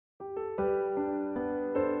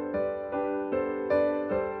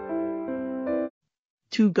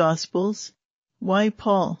Two Gospels? Why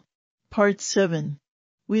Paul? Part 7.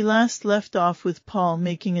 We last left off with Paul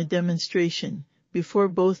making a demonstration before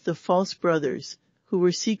both the false brothers, who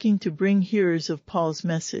were seeking to bring hearers of Paul's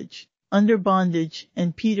message under bondage,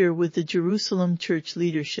 and Peter with the Jerusalem church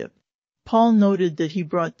leadership. Paul noted that he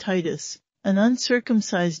brought Titus, an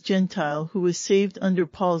uncircumcised Gentile who was saved under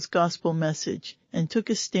Paul's gospel message, and took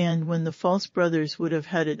a stand when the false brothers would have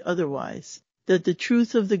had it otherwise, that the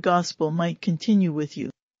truth of the gospel might continue with you.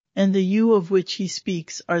 And the you of which he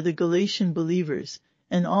speaks are the Galatian believers,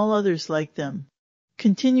 and all others like them.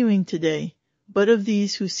 Continuing today, but of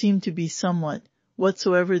these who seem to be somewhat,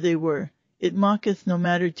 whatsoever they were, it mocketh no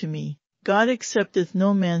matter to me. God accepteth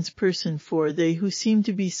no man's person, for they who seem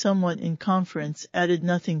to be somewhat in conference added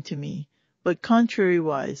nothing to me, but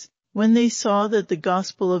contrariwise, when they saw that the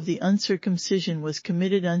gospel of the uncircumcision was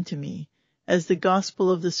committed unto me, as the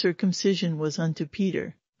gospel of the circumcision was unto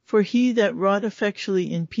Peter. For he that wrought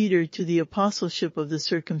effectually in Peter to the apostleship of the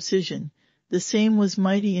circumcision, the same was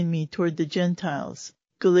mighty in me toward the Gentiles.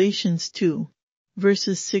 Galatians 2.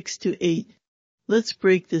 Verses 6-8. Let's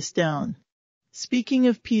break this down. Speaking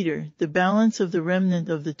of Peter, the balance of the remnant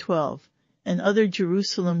of the 12, and other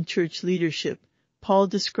Jerusalem church leadership, Paul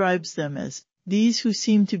describes them as these who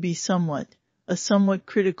seem to be somewhat, a somewhat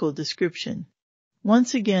critical description.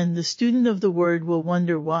 Once again, the student of the word will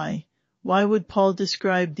wonder why. Why would Paul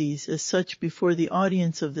describe these as such before the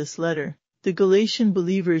audience of this letter, the Galatian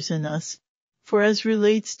believers and us? For as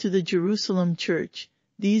relates to the Jerusalem church,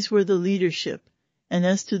 these were the leadership, and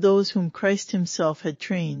as to those whom Christ himself had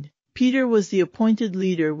trained, Peter was the appointed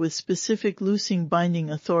leader with specific loosing binding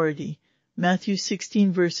authority. Matthew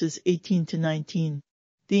 16 verses 18-19.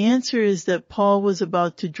 The answer is that Paul was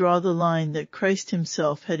about to draw the line that Christ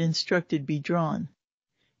himself had instructed be drawn.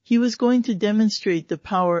 He was going to demonstrate the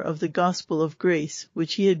power of the gospel of grace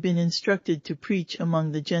which he had been instructed to preach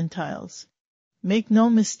among the Gentiles. Make no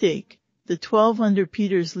mistake, the 12 under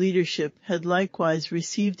Peter's leadership had likewise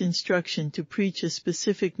received instruction to preach a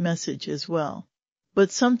specific message as well. But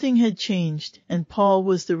something had changed, and Paul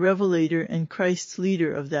was the revelator and Christ's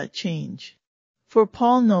leader of that change. For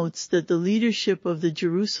Paul notes that the leadership of the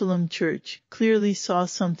Jerusalem church clearly saw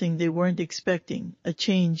something they weren't expecting, a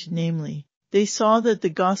change, namely, they saw that the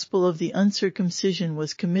gospel of the uncircumcision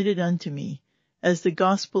was committed unto me, as the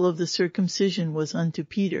gospel of the circumcision was unto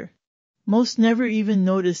Peter. Most never even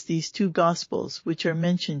notice these two gospels which are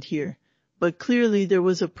mentioned here, but clearly there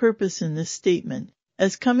was a purpose in this statement,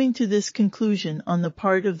 as coming to this conclusion on the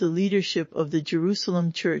part of the leadership of the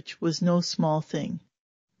Jerusalem church was no small thing.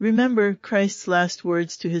 Remember, Christ's last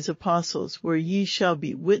words to his apostles were, "Ye shall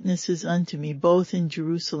be witnesses unto me both in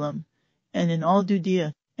Jerusalem, and in all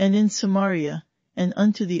Judea, and in Samaria, and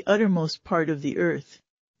unto the uttermost part of the earth."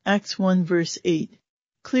 Acts 1 verse 8.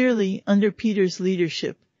 Clearly, under Peter's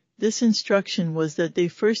leadership, this instruction was that they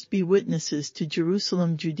first be witnesses to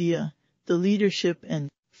Jerusalem, Judea, the leadership and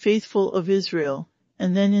faithful of Israel,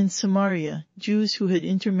 and then in Samaria, Jews who had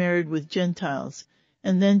intermarried with Gentiles,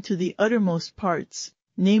 and then to the uttermost parts,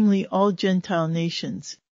 namely all Gentile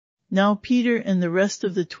nations. Now Peter and the rest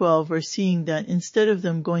of the 12 are seeing that instead of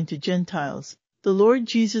them going to Gentiles, the Lord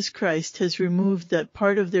Jesus Christ has removed that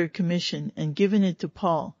part of their commission and given it to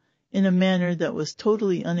Paul, in a manner that was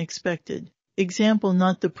totally unexpected. Example,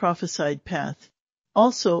 not the prophesied path.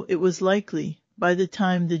 Also, it was likely, by the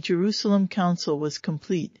time the Jerusalem council was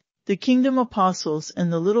complete, the kingdom apostles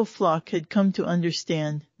and the little flock had come to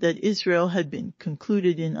understand that Israel had been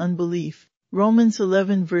concluded in unbelief. Romans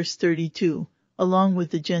 11 verse 32, along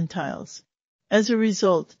with the Gentiles. As a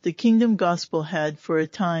result, the kingdom gospel had, for a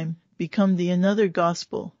time, become the another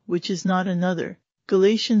gospel, which is not another.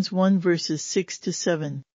 Galatians 1 verses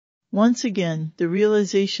 6-7. Once again, the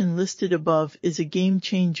realization listed above is a game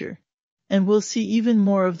changer. And we'll see even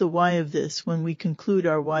more of the why of this when we conclude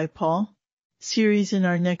our Why Paul series in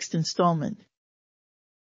our next installment.